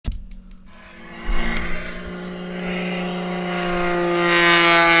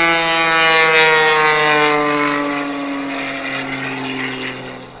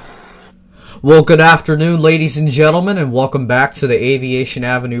Well, good afternoon, ladies and gentlemen, and welcome back to the Aviation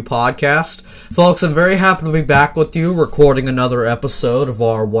Avenue podcast. Folks, I'm very happy to be back with you, recording another episode of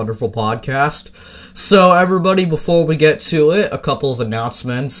our wonderful podcast. So, everybody, before we get to it, a couple of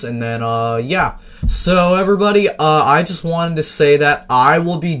announcements, and then, So, everybody, I just wanted to say that I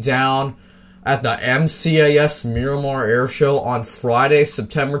will be down at the MCAS Miramar Air Show on Friday,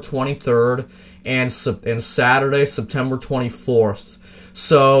 September 23rd, and Saturday, September 24th.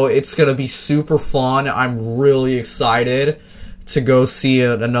 So it's going to be super fun. I'm really excited to go see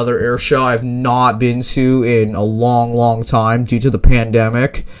another air show I've not been to in a long time due to the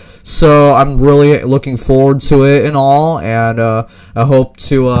pandemic. So I'm really looking forward to it and all, and I hope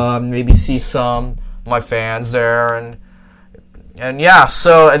to maybe see some of my fans there. And then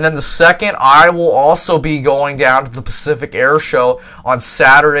the second, I will also be going down to the Pacific Air Show on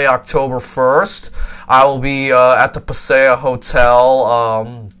Saturday, October 1st. I will be at the Paseo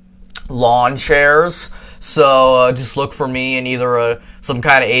Hotel lawn chairs, so just look for me in either some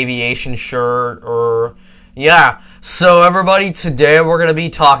kind of aviation shirt or, So everybody, today we're going to be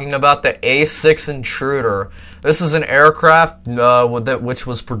talking about the A-6 Intruder. This is an aircraft which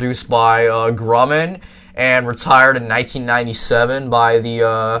was produced by Grumman and retired in 1997 by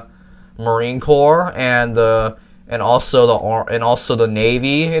the Marine Corps and also the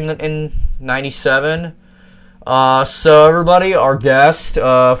Navy in 97. So everybody, our guest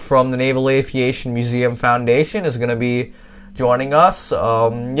from the Naval Aviation Museum Foundation is going to be joining us. We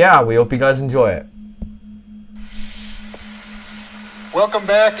hope you guys enjoy it. Welcome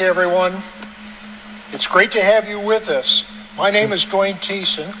back, everyone. It's great to have you with us. My name is Dwayne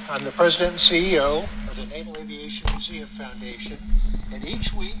Thiessen. I'm the president and CEO of the Naval Aviation Museum Foundation. And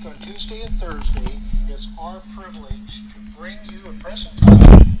each week on Tuesday and Thursday, it's our privilege to bring you a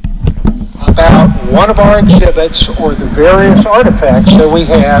presentation about one of our exhibits or the various artifacts that we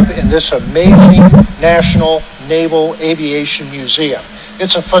have in this amazing National Naval Aviation Museum.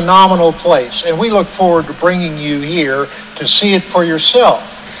 It's a phenomenal place, and we look forward to bringing you here to see it for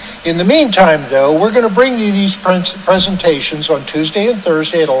yourself. In the meantime, though, we're going to bring you these presentations on Tuesday and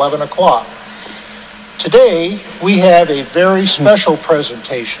Thursday at 11 o'clock. Today, we have a very special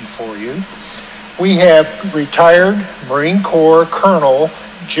presentation for you. We have retired Marine Corps Colonel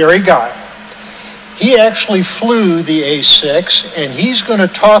Jerry Geil. He actually flew the A-6, and he's going to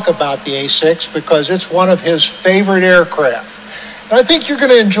talk about the A-6 because it's one of his favorite aircraft. And I think you're going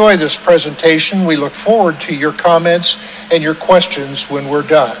to enjoy this presentation. We look forward to your comments and your questions when we're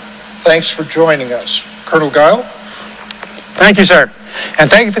done. Thanks for joining us. Colonel Geil? Thank you, sir. And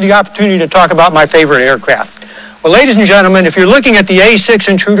thank you for the opportunity to talk about my favorite aircraft. Well, ladies and gentlemen, if you're looking at the A-6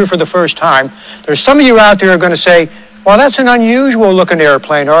 Intruder for the first time, there's some of you out there who are going to say, well, that's an unusual looking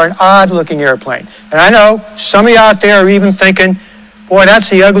airplane or an odd looking airplane. And I know some of you out there are even thinking, boy, that's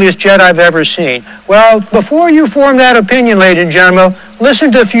the ugliest jet I've ever seen. Well, before you form that opinion, ladies and gentlemen,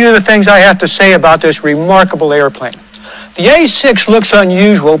 listen to a few of the things I have to say about this remarkable airplane. The A-6 looks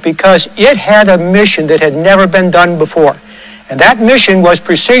unusual because it had a mission that had never been done before. And that mission was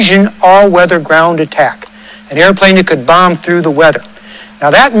precision all-weather ground attack, an airplane that could bomb through the weather. Now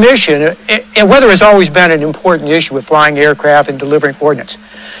that mission, weather has always been an important issue with flying aircraft and delivering ordnance.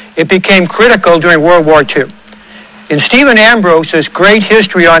 It became critical during World War II. In Stephen Ambrose's great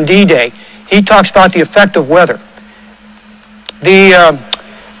history on D-Day, he talks about the effect of weather.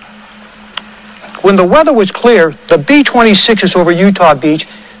 When the weather was clear, the B-26s over Utah Beach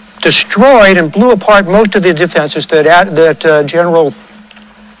destroyed and blew apart most of the defenses that General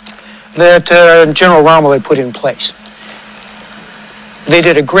Rommel had put in place. They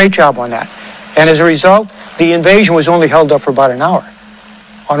did a great job on that. And as a result, the invasion was only held up for about an hour.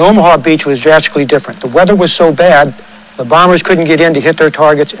 On Omaha Beach, it was drastically different. The weather was so bad, the bombers couldn't get in to hit their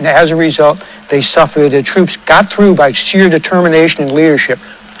targets, and as a result, they suffered. The troops got through by sheer determination and leadership,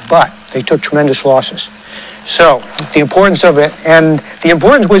 but they took tremendous losses. So, the importance of it, and the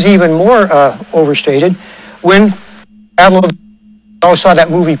importance was even more overstated when I saw that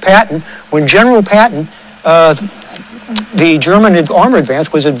movie Patton, when General Patton, the German armor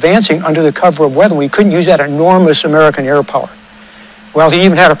advance was advancing under the cover of weather. We couldn't use that enormous American air power. Well, he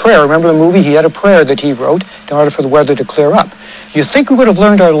even had a prayer. Remember the movie? He had a prayer that he wrote in order for the weather to clear up. You'd think we would have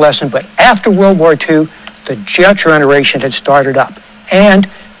learned our lesson, but after World War II, the jet generation had started up. And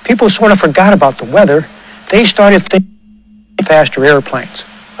people sort of forgot about the weather. They started thinking faster airplanes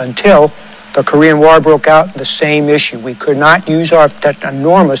until the Korean War broke out. The same issue. We could not use that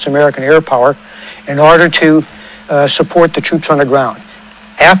enormous American air power in order to support the troops on the ground.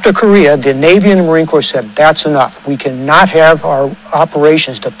 After Korea, the Navy and the Marine Corps said, that's enough. We cannot have our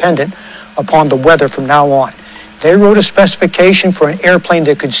operations dependent upon the weather from now on. They wrote a specification for an airplane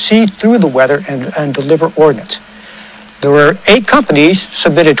that could see through the weather and deliver ordnance. There were 8 companies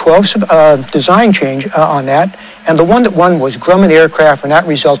submitted 12 design change on that, and the one that won was Grumman Aircraft, and that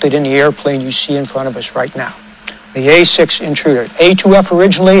resulted in the airplane you see in front of us right now, the A-6 Intruder. A2F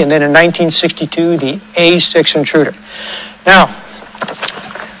originally, and then in 1962, the A-6 Intruder. Now,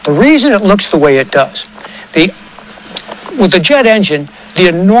 the reason it looks the way it does, with the jet engine, the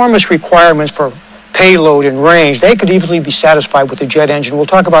enormous requirements for payload and range, they could easily be satisfied with the jet engine. We'll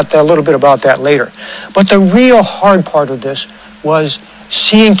talk about that a little bit about that later. But the real hard part of this was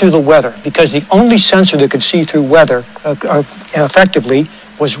seeing through the weather, because the only sensor that could see through weather effectively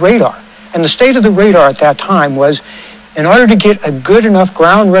was radar. And the state of the radar at that time was, in order to get a good enough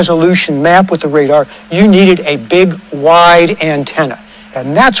ground resolution map with the radar, you needed a big, wide antenna.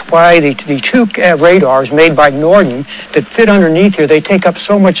 And that's why the 2 radars made by Norden that fit underneath here, they take up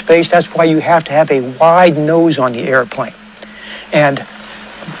so much space. That's why you have to have a wide nose on the airplane. But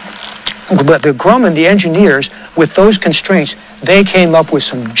the Grumman, the engineers, with those constraints, they came up with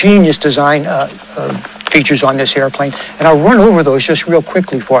some genius design features on this airplane. And I'll run over those just real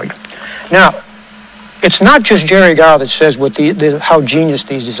quickly for you. Now, it's not just Jerry Geil that says how genius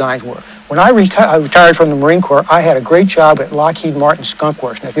these designs were. When I retired from the Marine Corps, I had a great job at Lockheed Martin Skunk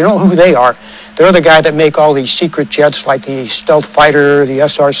Works. And if you don't know who they are, they're the guy that make all these secret jets like the Stealth Fighter, the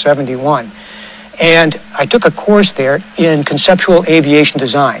SR-71. And I took a course there in conceptual aviation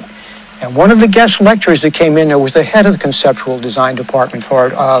design. And one of the guest lecturers that came in there was the head of the conceptual design department for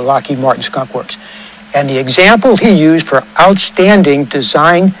Lockheed Martin Skunk Works. And the example he used for outstanding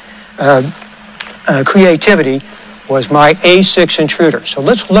design creativity was my A-6 Intruder. So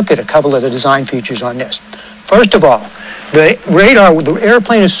let's look at a couple of the design features on this. First of all, the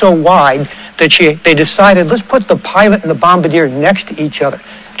airplane is so wide that they decided, let's put the pilot and the bombardier next to each other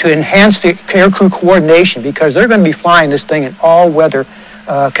to enhance the aircrew coordination, because they're going to be flying this thing in all weather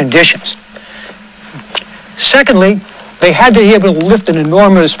conditions. Secondly, they had to be able to lift an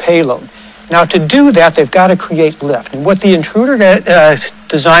enormous payload. Now, to do that, they've got to create lift. And what the Intruder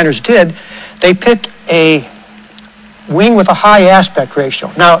designers did, they picked a wing with a high aspect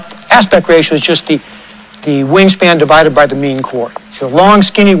ratio. Now, aspect ratio is just the wingspan divided by the mean chord. So a long,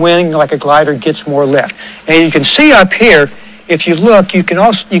 skinny wing, like a glider, gets more lift. And you can see up here, if you look, you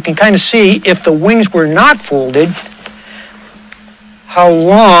can kind of see if the wings were not folded, how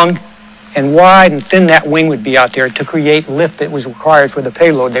long and wide and thin that wing would be out there to create lift that was required for the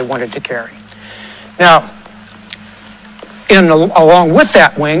payload they wanted to carry. Now, along with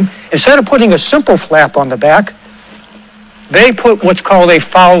that wing, instead of putting a simple flap on the back, they put what's called a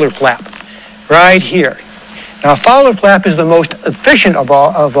Fowler flap right here. Now, a Fowler flap is the most efficient of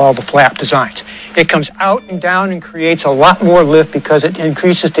all the flap designs. It comes out and down and creates a lot more lift because it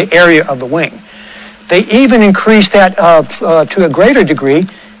increases the area of the wing. They even increased that to a greater degree,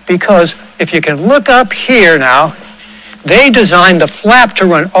 because if you can look up here now, they designed the flap to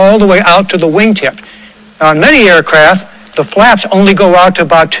run all the way out to the wingtip. Now, on many aircraft, the flaps only go out to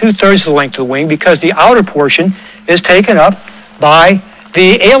about 2/3 of the length of the wing, because the outer portion is taken up by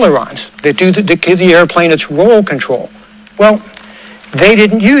the ailerons that give the airplane its roll control. Well, they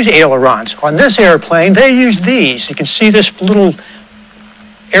didn't use ailerons. On this airplane, they used these. You can see this little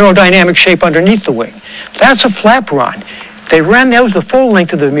aerodynamic shape underneath the wing. That's a flap run. They ran those the full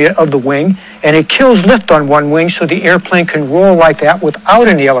length of the wing, and it kills lift on one wing, so the airplane can roll like that without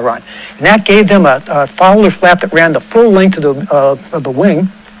an aileron. And that gave them a Fowler flap that ran the full length of the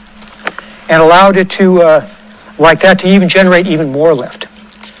wing, and allowed it to, like that, to even generate even more lift.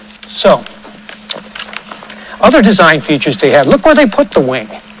 So, other design features they had. Look where they put the wing.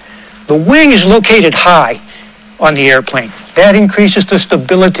 The wing is located high on the airplane. That increases the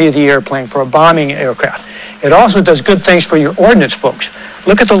stability of the airplane for a bombing aircraft. It also does good things for your ordnance folks.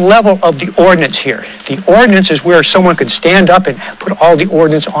 Look at the level of the ordnance here. The ordnance is where someone could stand up and put all the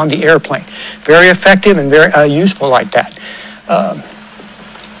ordnance on the airplane. Very effective and very useful like that.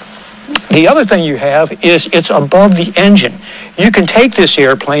 The other thing you have is it's above the engine. You can take this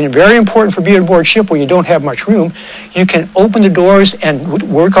airplane, and very important for being aboard ship where you don't have much room, you can open the doors and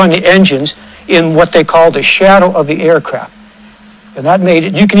work on the engines in what they call the shadow of the aircraft. And that made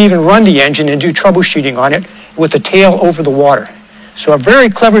it, you can even run the engine and do troubleshooting on it with the tail over the water. So a very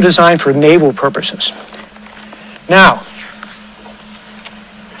clever design for naval purposes. Now,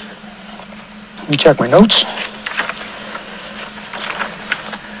 let me check my notes.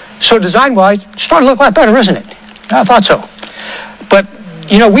 So design-wise, it's starting to look a lot better, isn't it? I thought so. But,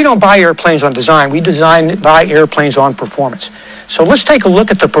 you know, we don't buy airplanes on design. We buy airplanes on performance. So let's take a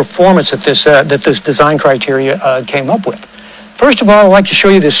look at the performance that this design criteria came up with. First of all, I'd like to show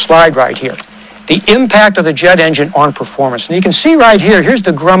you this slide right here. the impact of the jet engine on performance. And you can see right here, here's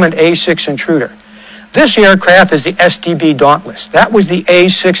the Grumman A-6 Intruder. This aircraft is the SDB Dauntless. That was the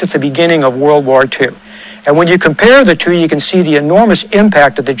A-6 at the beginning of World War II. And when you compare the two, you can see the enormous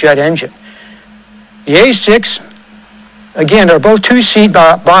impact of the jet engine. The A-6, again, they're both two-seat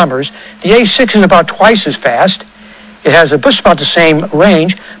bombers. The A-6 is about twice as fast. It has just about the same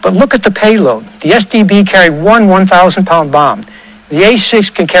range, but look at the payload. The SDB carried one 1,000-pound bomb. The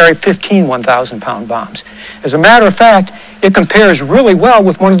A-6 can carry 15 1,000-pound bombs. As a matter of fact, it compares really well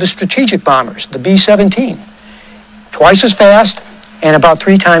with one of the strategic bombers, the B-17. Twice as fast and about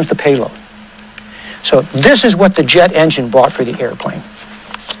 3 times the payload. So this is what the jet engine brought for the airplane.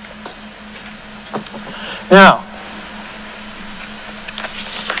 Now,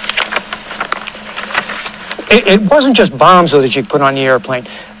 it wasn't just bombs, though, that you put on the airplane.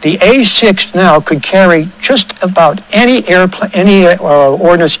 The A-6 now could carry just about any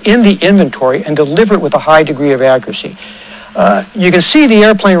ordnance in the inventory and deliver it with a high degree of accuracy. You can see the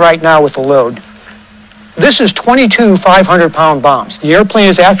airplane right now with the load. This is 22 500-pound bombs. The airplane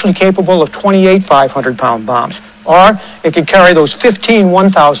is actually capable of 28 500-pound bombs. Or it could carry those 15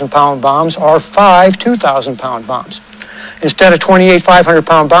 1,000-pound bombs or 5 2,000-pound bombs. Instead of 28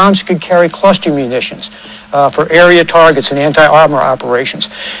 500-pound bombs, it could carry cluster munitions for area targets and anti-armor operations.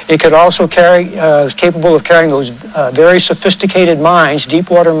 It could also is capable of carrying those very sophisticated mines, deep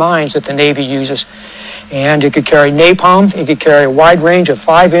water mines that the Navy uses. And it could carry napalm. It could carry a wide range of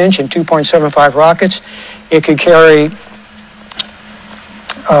 5-inch and 2.75 rockets. It could carry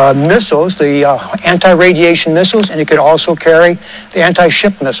missiles, the anti-radiation missiles, and it could also carry the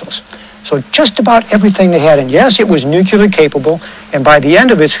anti-ship missiles. So just about everything they had. And yes, it was nuclear capable, and by the end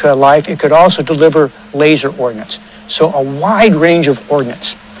of its life, it could also deliver laser ordnance. So a wide range of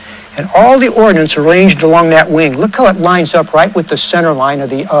ordnance. And all the ordnance arranged along that wing, look how it lines up right with the center line of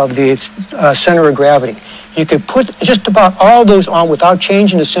the center of gravity. You could put just about all those on without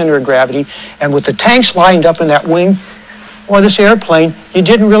changing the center of gravity, and with the tanks lined up in that wing, or this airplane, you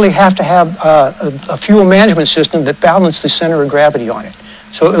didn't really have to have a fuel management system that balanced the center of gravity on it.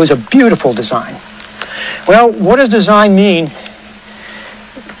 So it was a beautiful design. Well, what does design mean?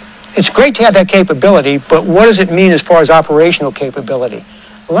 It's great to have that capability, but what does it mean as far as operational capability?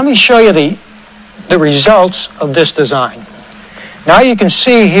 Well, let me show you the results of this design. Now you can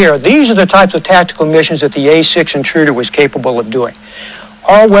see here, these are the types of tactical missions that the A-6 Intruder was capable of doing.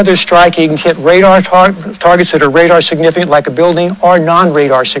 All-weather strike, you can hit radar targets that are radar significant like a building or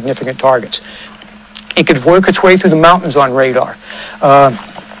non-radar significant targets. It could work its way through the mountains on radar.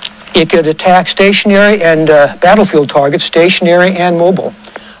 It could attack stationary and battlefield targets, stationary and mobile,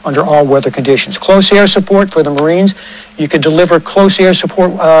 under all weather conditions. Close air support for the Marines. You could deliver close air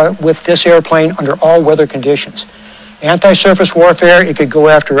support with this airplane under all weather conditions. Anti-surface warfare, it could go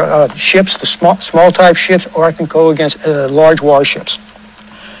after ships, the small type ships, or it can go against large warships.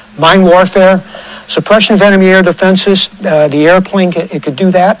 Mine warfare, suppression of enemy air defenses, the airplane, it could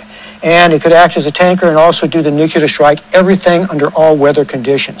do that. And it could act as a tanker and also do the nuclear strike, everything under all weather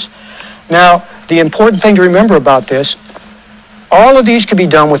conditions. Now, the important thing to remember about this, all of these could be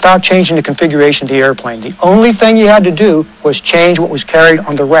done without changing the configuration of the airplane. The only thing you had to do was change what was carried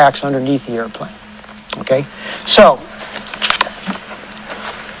on the racks underneath the airplane. Okay? So,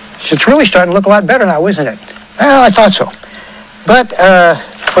 it's really starting to look a lot better now, isn't it? Well, I thought so. But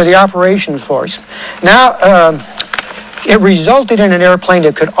for the operations force. Now, it resulted in an airplane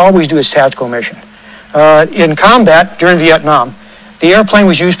that could always do its tactical mission. In combat during Vietnam, the airplane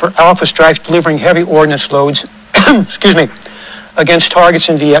was used for alpha strikes delivering heavy ordnance loads against targets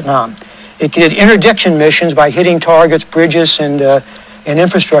in Vietnam. It did interdiction missions by hitting targets, bridges, and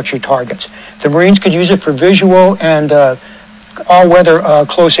infrastructure targets. The Marines could use it for visual and all-weather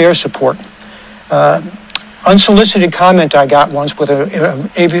close air support. Unsolicited comment I got once with an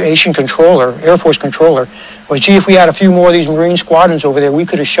aviation controller, Air Force controller, was, gee, if we had a few more of these Marine squadrons over there, we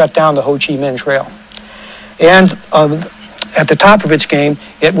could have shut down the Ho Chi Minh Trail. And at the top of its game,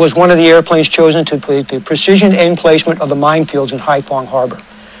 it was one of the airplanes chosen to play the precision aim placement of the minefields in Haiphong Harbor.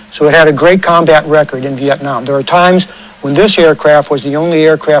 So it had a great combat record in Vietnam. There are times when this aircraft was the only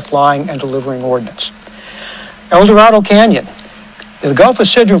aircraft flying and delivering ordnance. El Dorado Canyon. The Gulf of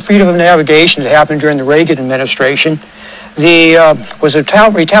Sidra freedom of navigation that happened during the Reagan administration was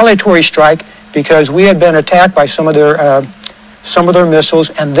a retaliatory strike because we had been attacked by some of their missiles,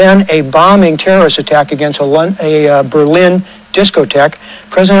 and then a bombing terrorist attack against a Berlin discotheque.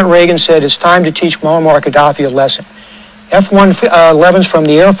 President Reagan said it's time to teach Muammar Gaddafi a lesson. F-111s from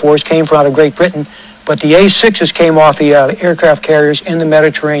the Air Force came from out of Great Britain, but the A-6s came off the aircraft carriers in the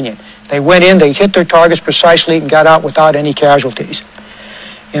Mediterranean. They went in, they hit their targets precisely, and got out without any casualties.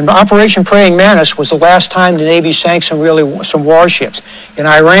 And Operation Praying Mantis was the last time the Navy sank some warships. In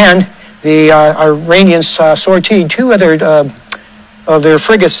Iran, the Iranians sortied 2 of their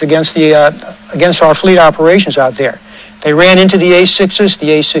frigates against our fleet operations out there. They ran into the A-6s.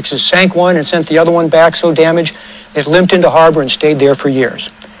 The A-6s sank one and sent the other one back so damaged it limped into harbor and stayed there for years.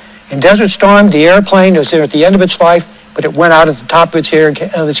 In Desert Storm, the airplane was there at the end of its life, but it went out at the top of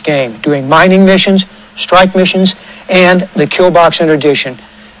its game, doing mining missions, strike missions, and the kill box interdiction,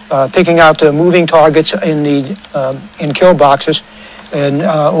 picking out the moving targets in kill boxes and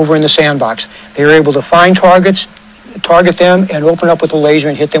over in the sandbox. They were able to find targets, target them, and open up with a laser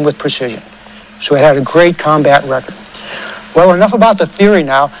and hit them with precision. So it had a great combat record. Well, enough about the theory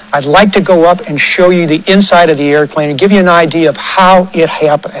now. I'd like to go up and show you the inside of the airplane and give you an idea of how it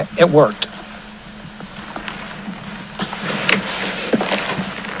happened. It worked.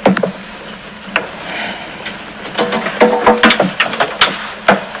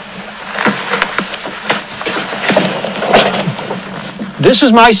 This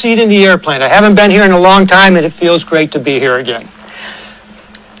is my seat in the airplane. I haven't been here in a long time, and it feels great to be here again.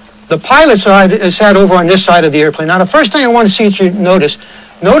 The pilot sat over on this side of the airplane. Now, the first thing I want to see you notice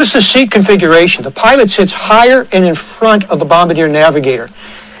the seat configuration. The pilot sits higher and in front of the bombardier navigator,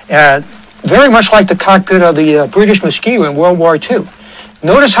 very much like the cockpit of the British Mosquito in World War II.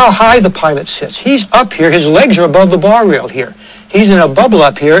 Notice how high the pilot sits. He's up here. His legs are above the bar rail here. He's in a bubble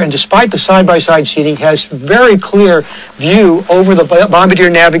up here, and despite the side-by-side seating, has very clear view over the bombardier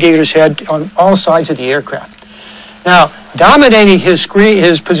navigator's head on all sides of the aircraft. Now, dominating his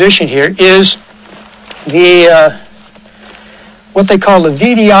position here is the what they call the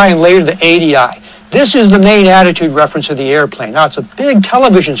VDI and later the ADI. This is the main attitude reference of the airplane. Now, it's a big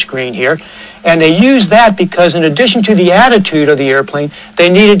television screen here, and they use that because in addition to the attitude of the airplane, they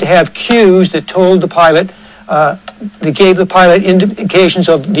needed to have cues that told the pilot, that gave the pilot indications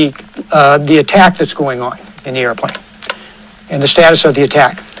of the attack that's going on in the airplane and the status of the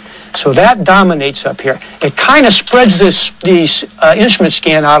attack. So that dominates up here. It kind of spreads the instrument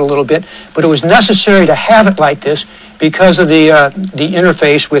scan out a little bit, but it was necessary to have it like this because of the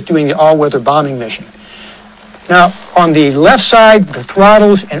interface with doing the all-weather bombing mission. Now, on the left side, the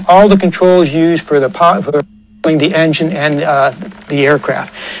throttles and all the controls used for the engine and the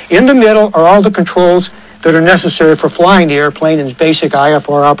aircraft. In the middle are all the controls that are necessary for flying the airplane in basic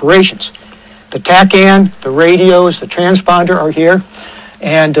IFR operations. The TACAN, the radios, the transponder are here.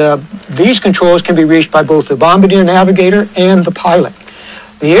 And these controls can be reached by both the bombardier navigator and the pilot.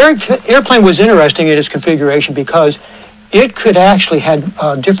 The airplane was interesting in its configuration because it could actually had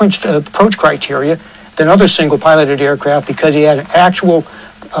different approach criteria than other single-piloted aircraft because he had an actual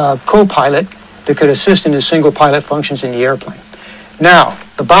co-pilot that could assist in the single-pilot functions in the airplane. Now,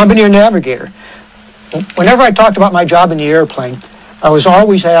 the bombardier navigator. Whenever I talked about my job in the airplane, I was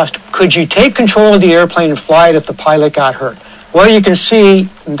always asked, could you take control of the airplane and fly it if the pilot got hurt? Well, you can see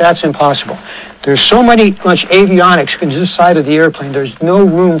that's impossible. There's so much avionics on this side of the airplane, there's no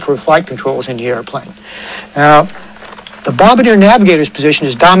room for flight controls in the airplane. Now, the bombardier navigator's position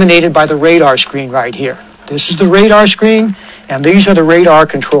is dominated by the radar screen right here. This is the radar screen, and these are the radar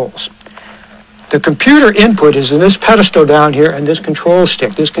controls. The computer input is in this pedestal down here and this control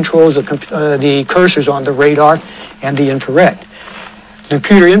stick. This controls the cursors on the radar and the infrared. The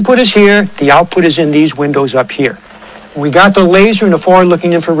computer input is here, the output is in these windows up here. When we got the laser and the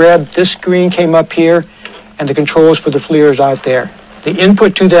forward-looking infrared, this screen came up here, and the controls for the FLIRs out there. The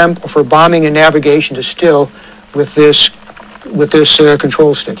input to them for bombing and navigation is still with this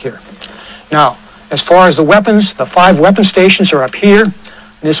control stick here. Now, as far as the weapons, the 5 weapon stations are up here.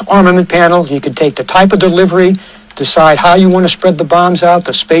 This armament panel, you can take the type of delivery, decide how you want to spread the bombs out,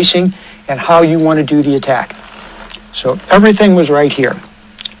 the spacing, and how you want to do the attack. So everything was right here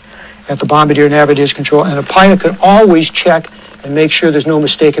at the bombardier navigator's control, and the pilot could always check and make sure there's no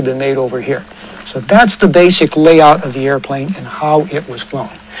mistake had been made over here. So that's the basic layout of the airplane and how it was flown.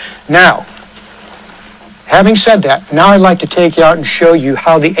 Now, having said that, now I'd like to take you out and show you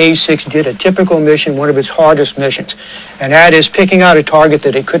how the A-6 did a typical mission, one of its hardest missions, and that is picking out a target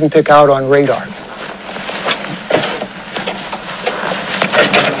that it couldn't pick out on radar.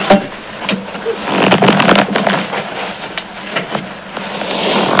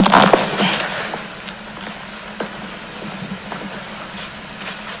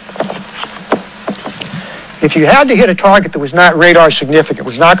 If you had to hit a target that was not radar significant,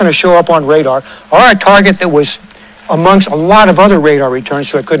 was not going to show up on radar, or a target that was amongst a lot of other radar returns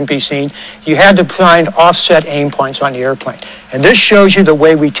so it couldn't be seen, you had to find offset aim points on the airplane. And this shows you the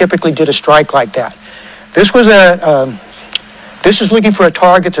way we typically did a strike like that. This was this is looking for a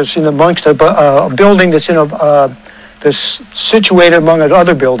target that's in amongst a building that's in a that's situated among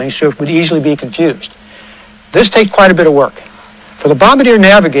other buildings, so it would easily be confused. This takes quite a bit of work. For the Bombardier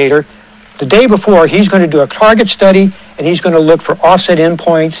Navigator, the day before, he's going to do a target study, and he's going to look for offset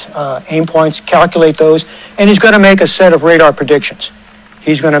endpoints, aim points, calculate those, and he's going to make a set of radar predictions.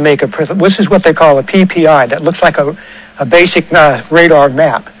 He's going to make this is what they call a PPI, that looks like a basic radar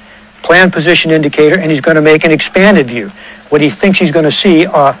map, plan position indicator, and he's going to make an expanded view, what he thinks he's going to see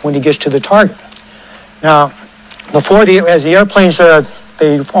when he gets to the target. Now, as the airplanes,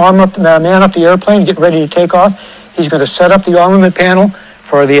 they man up the airplane, get ready to take off, he's going to set up the armament panel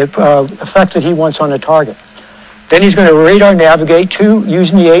for the effect that he wants on the target. Then he's going to radar navigate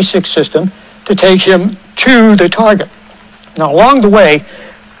using the A-6 system to take him to the target. Now, along the way,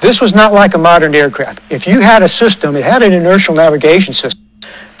 this was not like a modern aircraft. If you had a system, it had an inertial navigation system,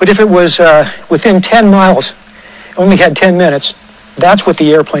 but if it was within 10 miles, only had 10 minutes, that's what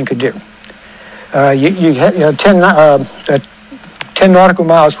the airplane could do. You had 10 nautical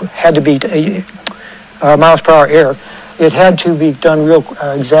miles had to be miles per hour air. It had to be done real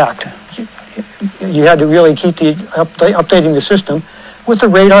exact. You had to really keep updating the system with the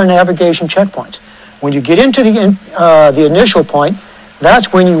radar navigation checkpoints. When you get into the initial point,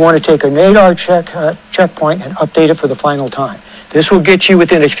 that's when you want to take a radar checkpoint and update it for the final time. This will get you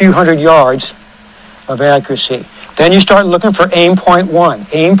within a few hundred yards of accuracy. Then you start looking for aim point 1.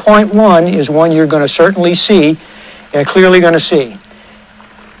 Aim point 1 is one you're going to certainly see and clearly going to see.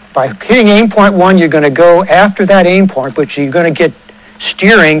 By hitting aim point 1, you're going to go after that aim point, but you're going to get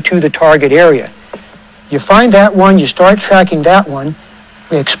steering to the target area. You find that one, you start tracking that one,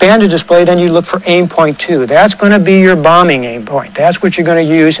 you expand the display, then you look for aim point 2. That's going to be your bombing aim point. That's what you're going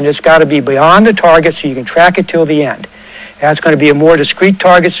to use, and it's got to be beyond the target so you can track it till the end. That's going to be a more discrete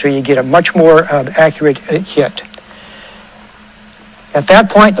target so you get a much more accurate hit. At that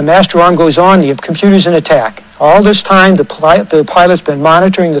point, the master arm goes on, the computer's in attack. All this time, the pilot's been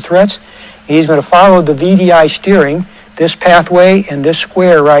monitoring the threats. He's going to follow the VDI steering, this pathway and this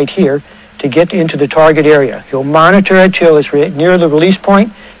square right here, to get into the target area. He'll monitor it till it's near the release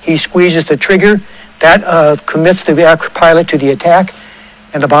point. He squeezes the trigger. That commits the pilot to the attack,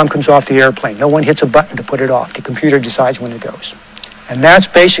 and the bomb comes off the airplane. No one hits a button to put it off. The computer decides when it goes. And that's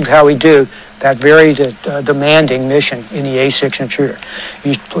basically how we do that very demanding mission in the A-6 Intruder.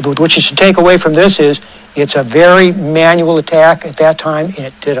 What you should take away from this is it's a very manual attack at that time,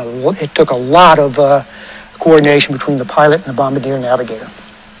 and it took a lot of coordination between the pilot and the Bombardier Navigator.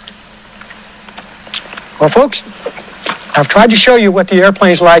 Well, folks, I've tried to show you what the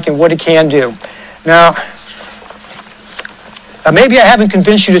airplane's like and what it can do. Now, maybe I haven't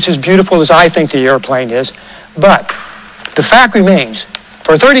convinced you it's as beautiful as I think the airplane is, but the fact remains,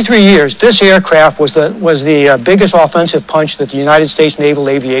 for 33 years, this aircraft was the biggest offensive punch that the United States Naval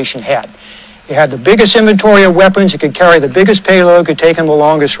Aviation had. It had the biggest inventory of weapons, it could carry the biggest payload, could take them the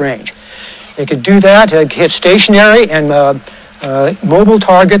longest range. It could do that, it could hit stationary and mobile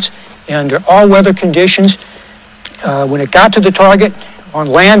targets under all weather conditions. When it got to the target, on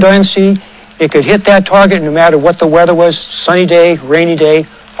land or sea, it could hit that target no matter what the weather was, sunny day, rainy day,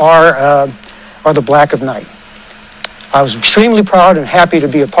 or the black of night. I was extremely proud and happy to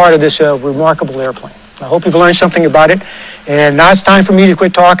be a part of this remarkable airplane. I hope you've learned something about it. And now it's time for me to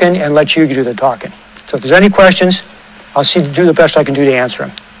quit talking and let you do the talking. So if there's any questions, I'll do the best I can do to answer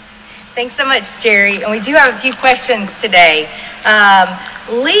them. Thanks so much, Jerry. And we do have a few questions today.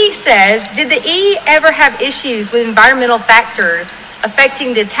 Lee says, did the E ever have issues with environmental factors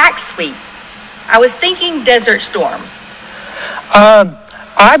affecting the attack sweep? I was thinking Desert Storm.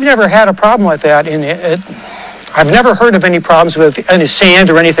 I've never had a problem with that. I've never heard of any problems with any sand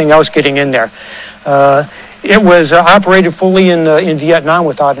or anything else getting in there. It was operated fully in Vietnam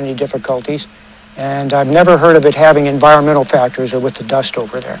without any difficulties, and I've never heard of it having environmental factors or with the dust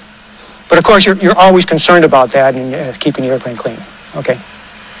over there. But of course, you're always concerned about that and keeping the airplane clean. Okay.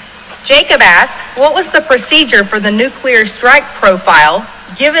 Jacob asks, what was the procedure for the nuclear strike profile,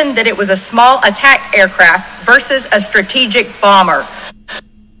 given that it was a small attack aircraft versus a strategic bomber?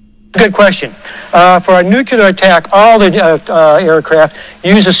 Good question. For a nuclear attack, all the aircraft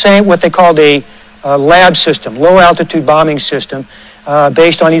use the same, what they call a lab system, low-altitude bombing system,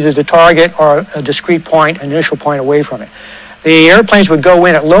 based on either the target or a discrete point, an initial point away from it. The airplanes would go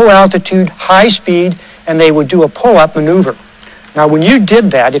in at low altitude, high speed, and they would do a pull-up maneuver. Now, when you did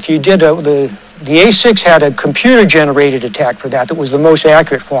that, if you did the A-6 had a computer-generated attack for that was the most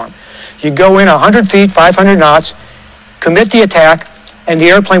accurate form. You go in 100 feet, 500 knots, commit the attack, and the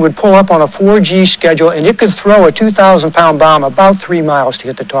airplane would pull up on a 4G schedule, and it could throw a 2,000-pound bomb about 3 miles to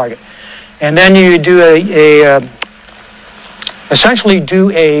hit the target. And then you do essentially do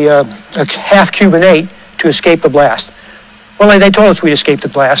a half Cuban 8 to escape the blast. Well, they told us we'd escape the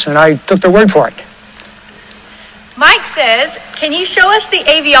blast, and I took their word for it. Mike says, can you show us the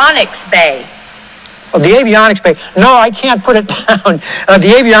avionics bay? Well, the avionics bay. No, I can't put it down.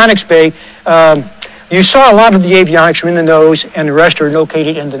 The avionics bay, you saw a lot of the avionics are in the nose, and the rest are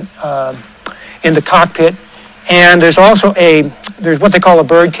located in the cockpit. And there's also there's what they call a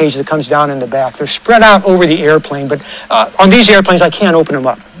bird cage that comes down in the back. They're spread out over the airplane, but on these airplanes, I can't open them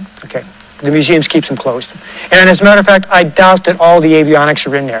up. Okay, the museum keeps them closed. And as a matter of fact, I doubt that all the avionics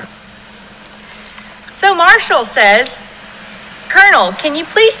are in there. So Marshall says, Colonel, can you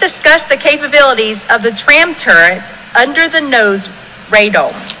please discuss the capabilities of the tram turret under the nose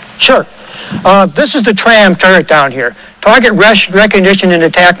radome? Sure. This is the tram turret down here. Target recognition and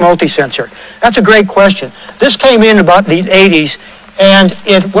attack multi-sensor. That's a great question. This came in about the 80s, and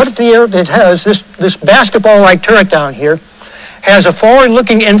it has this basketball-like turret down here has a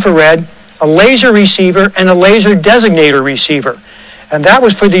forward-looking infrared, a laser receiver, and a laser designator receiver. And that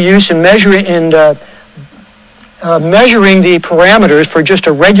was for the use in measuring the parameters for just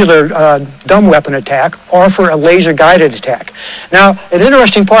a regular dumb weapon attack or for a laser-guided attack. Now, an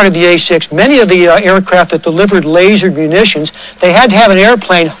interesting part of the A-6, many of the aircraft that delivered laser munitions, they had to have an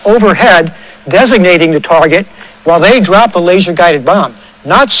airplane overhead designating the target while they dropped the laser-guided bomb.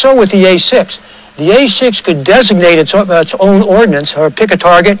 Not so with the A-6. The A-6 could designate its own ordnance or pick a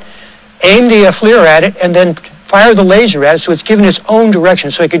target, aim the FLIR at it, and then fire the laser at it, so it's given its own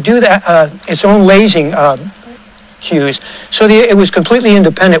direction. So it could do that, its own lasing cues. So it was completely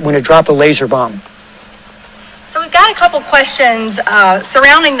independent when it dropped a laser bomb. So we've got a couple questions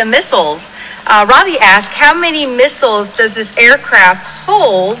surrounding the missiles. Robbie asked, how many missiles does this aircraft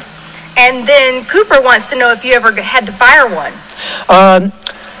hold? And then Cooper wants to know if you ever had to fire one.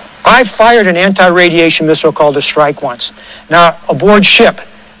 I fired an anti-radiation missile called a Strike once. Now, aboard ship,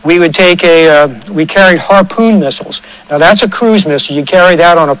 we would we carried Harpoon missiles. Now, that's a cruise missile. You carry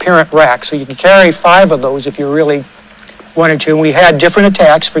that on a parent rack. So you can carry 5 of those if you really wanted to. And we had different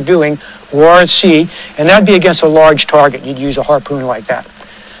attacks for doing war at sea, and that'd be against a large target. You'd use a Harpoon like that.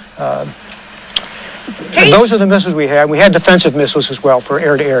 Those are the missiles we had. We had defensive missiles as well for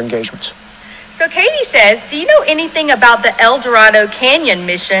air-to-air engagements. So Katie says, do you know anything about the El Dorado Canyon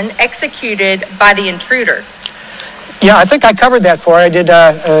mission executed by the Intruder? Yeah, I think I covered that for you.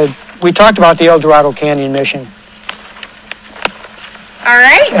 We talked about the El Dorado Canyon mission. All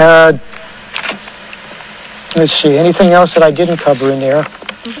right. Let's see, anything else that I didn't cover in there?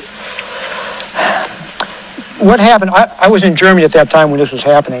 What happened, I was in Germany at that time when this was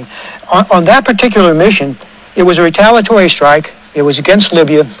happening. On that particular mission, it was a retaliatory strike. It was against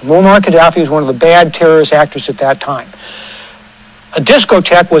Libya. Muammar Gaddafi was one of the bad terrorist actors at that time. A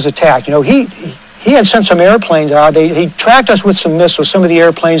discotheque was attacked. You know, he had sent some airplanes out. He tracked us with some missiles, some of the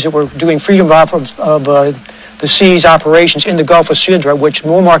airplanes that were doing freedom of the seas operations in the Gulf of Sidra, which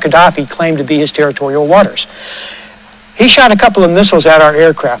Muammar Gaddafi claimed to be his territorial waters. He shot a couple of missiles at our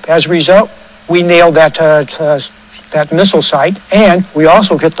aircraft. As a result, we nailed that missile site, and we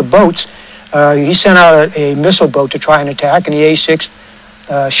also hit the boats. He sent out a missile boat to try and attack, and the A-6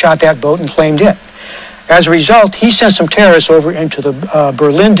 shot that boat and flamed it. As a result, he sent some terrorists over into the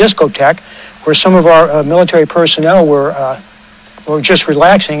Berlin discotheque, where some of our military personnel were just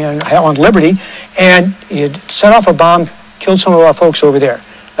relaxing and on liberty, and it set off a bomb, killed some of our folks over there.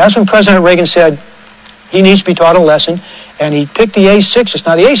 That's when President Reagan said he needs to be taught a lesson, and he picked the A-6s.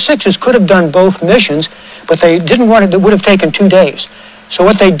 Now, the A-6s could have done both missions, but they didn't want it. It would have taken 2 days. So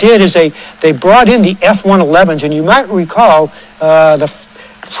what they did is they brought in the F-111s, and you might recall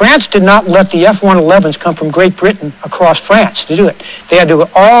France did not let the F-111s come from Great Britain across France to do it. They had to go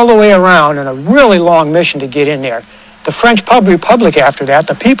all the way around in a really long mission to get in there. The French Republic after that,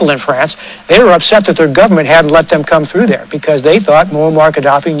 the people in France, they were upset that their government hadn't let them come through there because they thought Muammar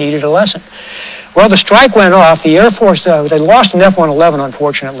Gaddafi needed a lesson. Well, the strike went off. The Air Force, they lost an F-111,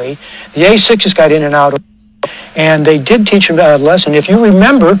 unfortunately. The A-6s got in and out, and they did teach them a lesson. If you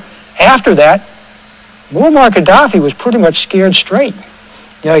remember, after that, Muammar Gaddafi was pretty much scared straight.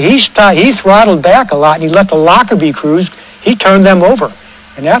 You know, he throttled back a lot, and he let the Lockerbie crews, he turned them over.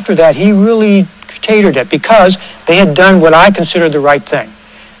 And after that, he really catered it because they had done what I considered the right thing.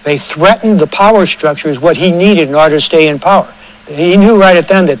 They threatened the power structures, what he needed in order to stay in power. He knew right at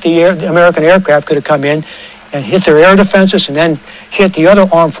then that the American aircraft could have come in and hit their air defenses and then hit the other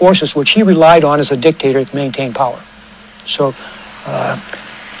armed forces, which he relied on as a dictator to maintain power. So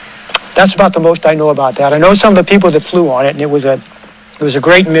that's about the most I know about that. I know some of the people that flew on it, and it was a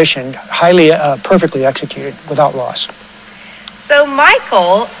great mission, highly, perfectly executed, without loss. So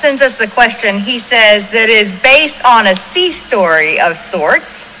Michael sends us a question. He says that is based on a sea story of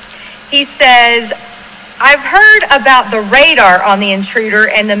sorts. He says, I've heard about the radar on the Intruder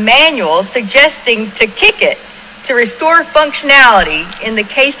and the manual suggesting to kick it to restore functionality in the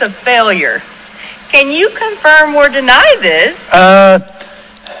case of failure. Can you confirm or deny this?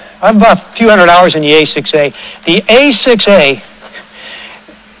 I've about a few hundred hours in the A-6A. The A-6A,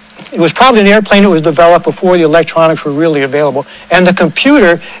 it was probably an airplane that was developed before the electronics were really available. And the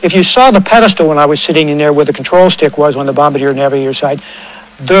computer, if you saw the pedestal when I was sitting in there where the control stick was on the bombardier navigator side,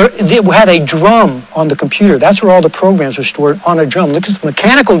 it had a drum on the computer. That's where all the programs were stored, on a drum. Look at the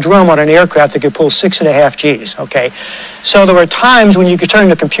mechanical drum on an aircraft that could pull 6.5 Gs, okay? So there were times when you could turn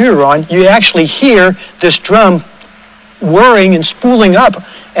the computer on, you actually hear this drum whirring and spooling up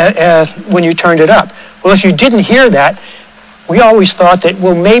when you turned it up. Well, if you didn't hear that, we always thought that,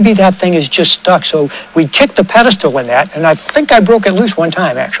 well, maybe that thing is just stuck. So we kicked the pedestal in that, and I think I broke it loose one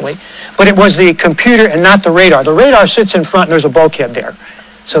time, actually. But it was the computer and not the radar. The radar sits in front, and there's a bulkhead there.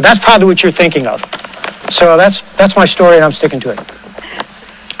 So that's probably what you're thinking of. So that's my story, and I'm sticking to it.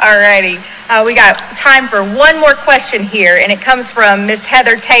 All righty. We got time for one more question here, and it comes from Miss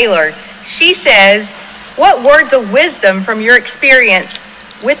Heather Taylor. She says, what words of wisdom from your experience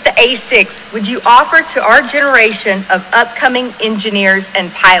with the A-6 would you offer to our generation of upcoming engineers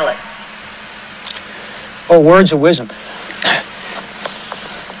and pilots? Oh, words of wisdom.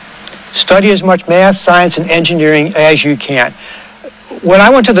 Study as much math, science, and engineering as you can. When I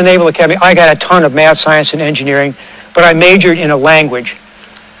went to the Naval Academy, I got a ton of math, science, and engineering, but I majored in a language.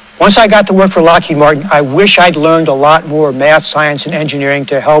 Once I got to work for Lockheed Martin, I wish I'd learned a lot more math, science, and engineering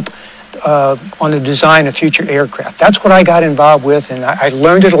to help on the design of future aircraft. That's what I got involved with, and I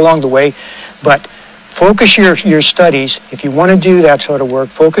learned it along the way. But focus your studies. If you want to do that sort of work,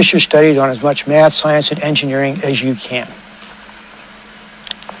 focus your studies on as much math, science, and engineering as you can.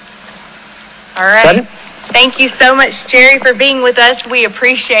 All right. Thank you so much, Jerry, for being with us. We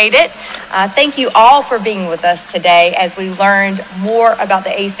appreciate it. Thank you all for being with us today as we learned more about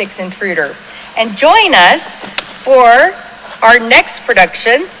the A-6 Intruder. And join us for our next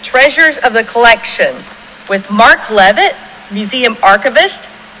production, Treasures of the Collection, with Mark Levitt, Museum Archivist,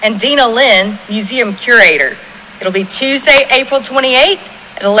 and Dina Lynn, Museum Curator. It'll be Tuesday, April 28th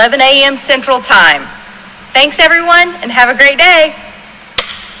at 11 a.m. Central Time. Thanks, everyone, and have a great day.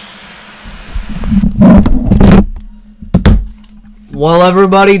 Well,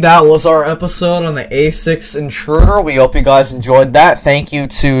 everybody, that was our episode on the A-6 Intruder. We hope you guys enjoyed that. Thank you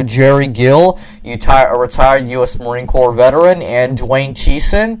to Jerry Geil, a retired U.S. Marine Corps veteran, and Dwayne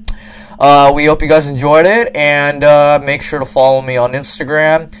Thiessen. We hope you guys enjoyed it, and make sure to follow me on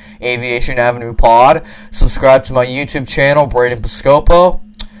Instagram, Aviation Avenue Pod. Subscribe to my YouTube channel, Braden Piscopo.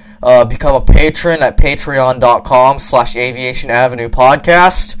 Become a patron at patreon.com/Aviation Avenue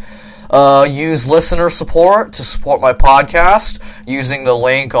Podcast. Use listener support to support my podcast using the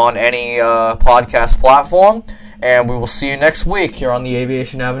link on any podcast platform. And we will see you next week here on the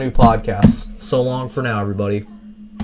Aviation Avenue Podcast. So long for now, everybody.